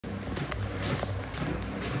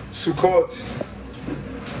Sukkot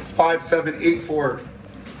 5784.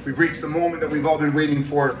 We've reached the moment that we've all been waiting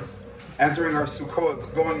for. Entering our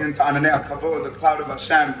Sukkot, going into Ananei Kavod, the cloud of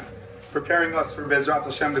Hashem, preparing us for Bezrat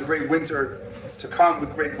Hashem, the great winter to come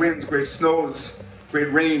with great winds, great snows,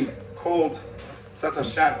 great rain, cold, Bezrat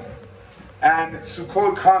Hashem. And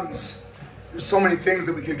Sukkot comes, there's so many things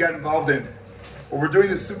that we can get involved in. But we're doing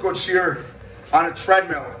the Sukkot Shir on a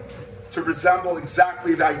treadmill to resemble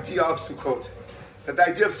exactly the idea of Sukkot. That the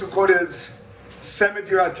idea of Sukkot is Semed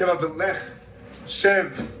Dirat Keva V'lech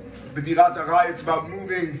Shev B'dirat Arai. It's about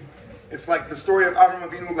moving. It's like the story of Avram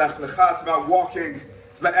Avinu Lech Lecha. It's about walking.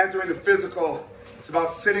 It's about entering the physical. It's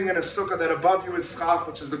about sitting in a sukkah that above you is schach,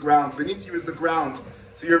 which is the ground. Beneath you is the ground.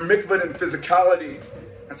 So you're mikvah in physicality.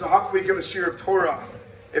 And so how can we give a shir of Torah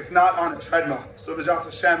if not on a treadmill? So B'ezrat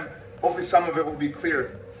Hashem, hopefully some of it will be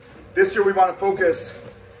clear. This year we want to focus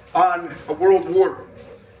on a world war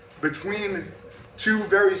between two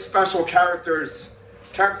very special characters.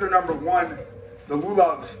 Character number one, the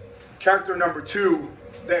lulav. Character number two,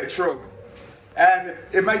 the etrog. And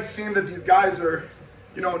it might seem that these guys are,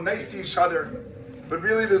 nice to each other, but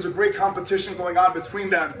really there's a great competition going on between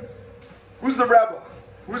them. Who's the rebel?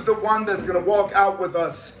 Who's the one that's going to walk out with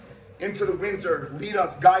us into the winter, lead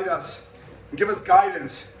us, guide us, and give us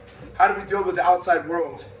guidance? How do we deal with the outside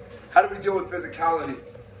world? How do we deal with physicality?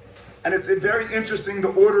 And it's very interesting, the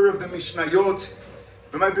order of the Mishnayot.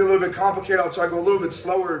 It might be a little bit complicated, I'll try to go a little bit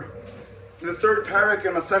slower. In the third parak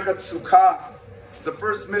in Masechet Sukkah, the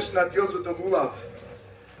first Mishnah deals with the lulav.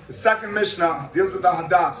 The second Mishnah deals with the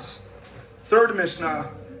hadas. Third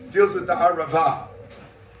Mishnah deals with the arava.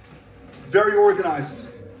 Very organized.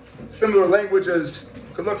 Similar languages,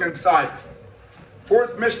 could look inside.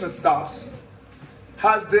 Fourth Mishnah stops,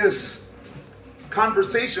 has this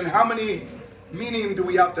conversation. How many meaning do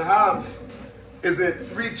we have to have? Is it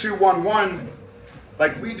 3, 2, 1, 1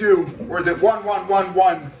 like we do, or is it 1, 1, 1,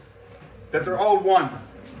 1 that they're all one?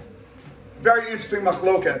 Very interesting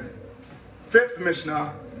machloket. Fifth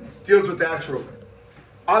Mishnah deals with the etrog.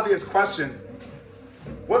 Obvious question.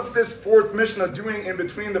 What's this fourth Mishnah doing in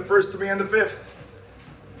between the first three and the fifth?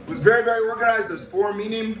 It was very, very organized. There's 4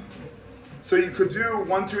 meaning. So you could do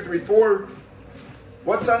 1, 2, 3, 4.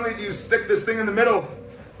 What suddenly do you stick this thing in the middle?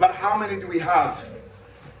 About how many do we have?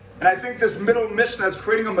 And I think this middle Mishnah is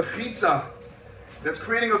creating a mechitza that's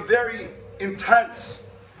creating a very intense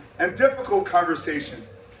and difficult conversation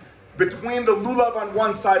between the lulav on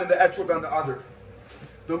one side and the etrog on the other.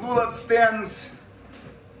 The lulav stands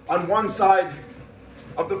on one side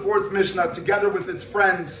of the fourth Mishnah together with its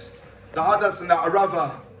friends, the hadas and the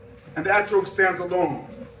arava, and the etrog stands alone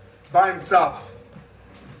by himself.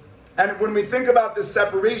 And when we think about this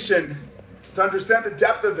separation, to understand the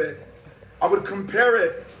depth of it, I would compare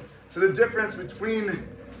it to the difference between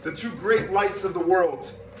the two great lights of the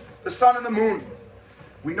world, the sun and the moon.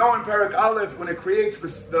 We know in Parak Aleph, when it creates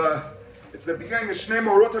it's the beginning of Shnei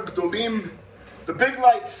Morot HaGdolim, the big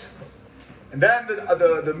lights. And then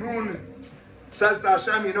the moon says to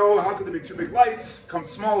Hashem, how could there be two big lights? Come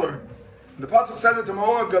smaller. And the Pasuk says that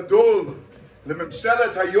Ma'or HaGadol,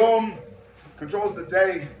 Lememshelet Hayom, controls the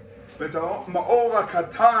day. Ma'or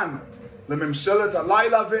HaKatan, Lememshelet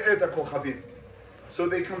Halayla Ve'et HaKochavim. So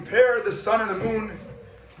they compare the sun and the moon,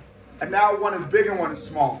 and now one is big and one is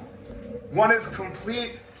small. One is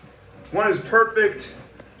complete, one is perfect,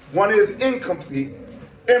 one is incomplete,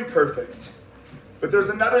 imperfect. But there's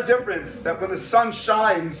another difference, that when the sun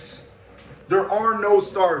shines, there are no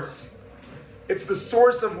stars. It's the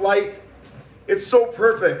source of light. It's so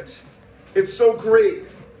perfect. It's so great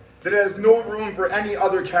that it has no room for any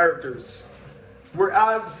other characters.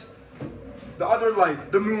 Whereas the other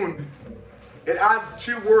light, the moon, it adds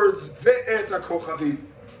 2 words, ve'et ha'kochavim,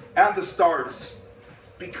 and the stars.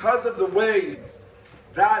 Because of the way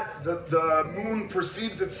that the moon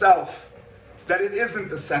perceives itself, that it isn't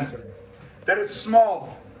the center, that it's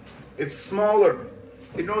small, it's smaller,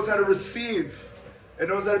 it knows how to receive, it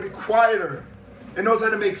knows how to be quieter, it knows how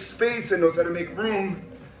to make space, it knows how to make room.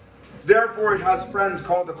 Therefore it has friends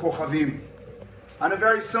called the Kochavim. On a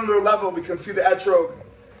very similar level, we can see the etrog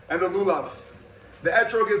and the lulav. The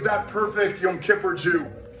etrog is that perfect Yom Kippur Jew,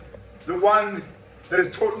 the one that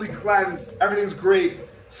is totally cleansed, everything's great,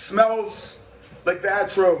 smells like the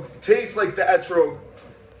etrog, tastes like the etrog,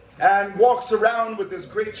 and walks around with this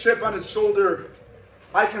great chip on his shoulder.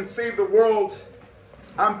 I can save the world.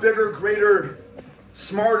 I'm bigger, greater,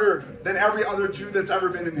 smarter than every other Jew that's ever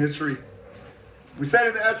been in history. We say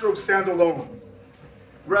that the etrog stand alone.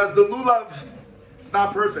 Whereas the lulav, it's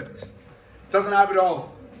not perfect. It doesn't have it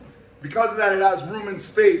all. Because of that, it has room and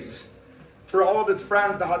space for all of its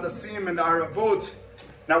friends, the hadassim and the aravot.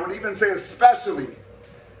 And I would even say especially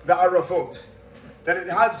the aravot, that it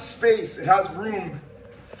has space, it has room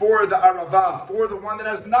for the arava, for the one that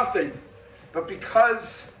has nothing. But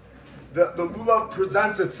because the lulav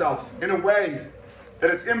presents itself in a way that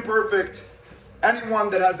it's imperfect, anyone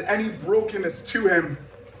that has any brokenness to him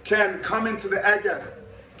can come into the eged,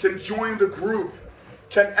 can join the group,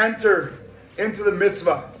 can enter into the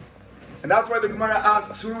mitzvah. And that's why the Gemara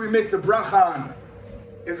asks, who do we make the bracha on?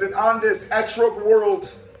 Is it on this etrog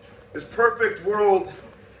world, this perfect world,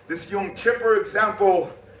 this Yom Kippur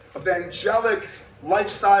example of the angelic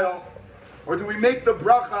lifestyle? Or do we make the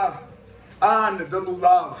bracha on the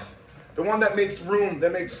lulav, the one that makes room,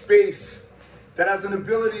 that makes space, that has an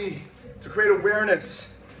ability to create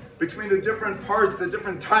awareness between the different parts, the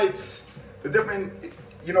different types, the different,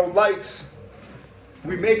 lights?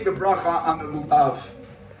 We make the bracha on the lulav,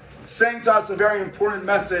 saying to us a very important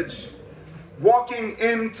message. Walking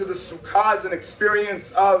into the sukkah is an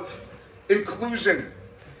experience of inclusion,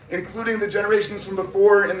 including the generations from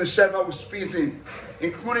before in the Sheva Ushpizim,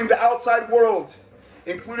 including the outside world,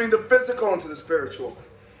 including the physical into the spiritual,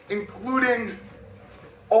 including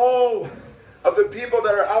all of the people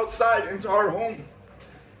that are outside into our home.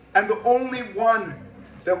 And the only one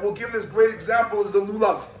that will give this great example is the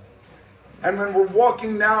lulav. And when we're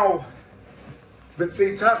walking now, we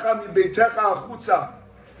leave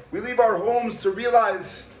our homes to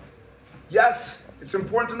realize, yes, it's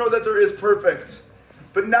important to know that there is perfect,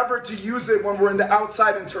 but never to use it when we're in the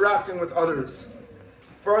outside interacting with others.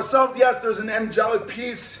 For ourselves, yes, there's an angelic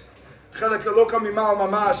peace that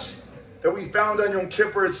we found on Yom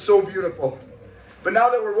Kippur. It's so beautiful. But now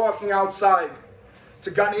that we're walking outside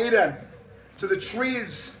to Gan Eden, to the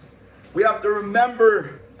trees, we have to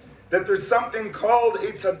remember that there's something called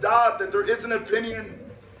a tzadat, that there is an opinion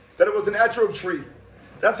that it was an etrog tree.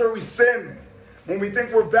 That's where we sin, when we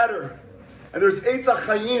think we're better. And there's Eitz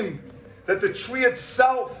HaChaim, that the tree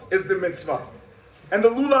itself is the mitzvah. And the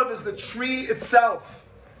lulav is the tree itself.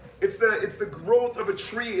 It's the growth of a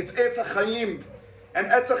tree. It's Eitz HaChaim. And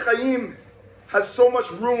Eitz HaChaim has so much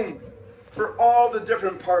room for all the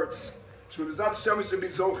different parts. In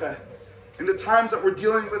the times that we're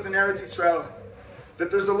dealing with in Eretz Yisrael, that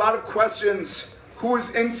there's a lot of questions. Who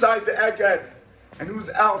is inside the eged and who's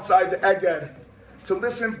outside the eged? To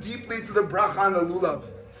listen deeply to the bracha on the lulav,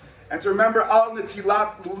 and to remember al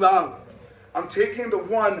netilat lulav. I'm taking the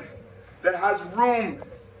one that has room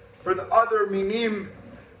for the other minim,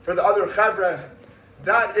 for the other chevra.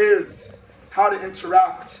 That is how to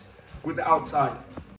interact with the outside.